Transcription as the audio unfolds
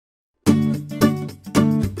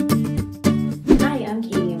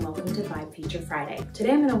Friday.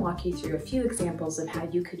 Today I'm going to walk you through a few examples of how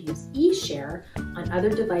you could use EShare on other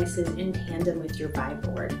devices in tandem with your Vibe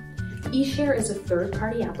board. EShare is a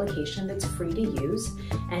third-party application that's free to use,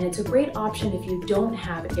 and it's a great option if you don't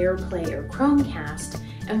have AirPlay or Chromecast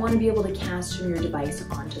and want to be able to cast from your device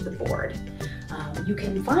onto the board. You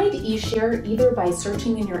can find EShare either by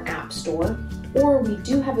searching in your app store, or we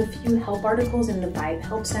do have a few help articles in the Vibe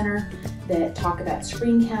Help Center that talk about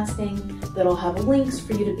screencasting that'll have links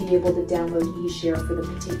for you to be able to download EShare for the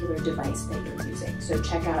particular device that you're using. So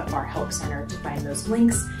check out our Help Center to find those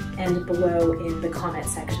links and below in the comment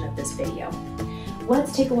section of this video.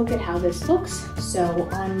 Let's take a look at how this looks. So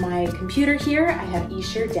on my computer here, I have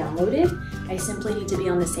EShare downloaded. I simply need to be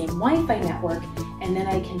on the same Wi-Fi network, and then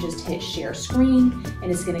I can just hit share screen,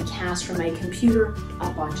 and it's gonna cast from my computer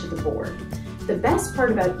up onto the board. The best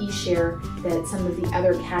part about EShare that some of the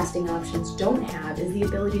other casting options don't have is the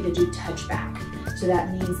ability to do touchback. So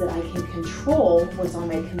that means that I can control what's on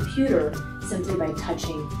my computer simply by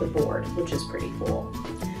touching the board, which is pretty cool.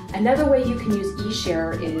 Another way you can use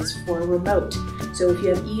EShare is for remote. So if you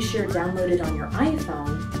have EShare downloaded on your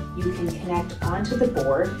iPhone, you can connect onto the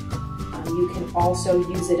board. You can also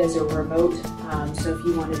use it as a remote. So if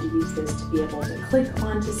you wanted to use this to be able to click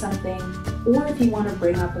onto something, or if you want to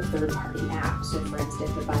bring up a third-party app. So for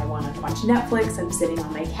instance, if I want to watch Netflix, I'm sitting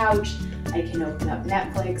on my couch, I can open up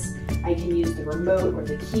Netflix. I can use the remote or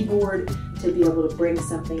the keyboard to be able to bring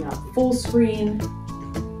something up full screen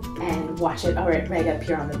and watch it right up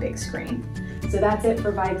here on the big screen. So that's it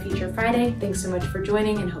for Vibe Feature Friday. Thanks so much for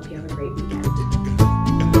joining and hope you have a great weekend.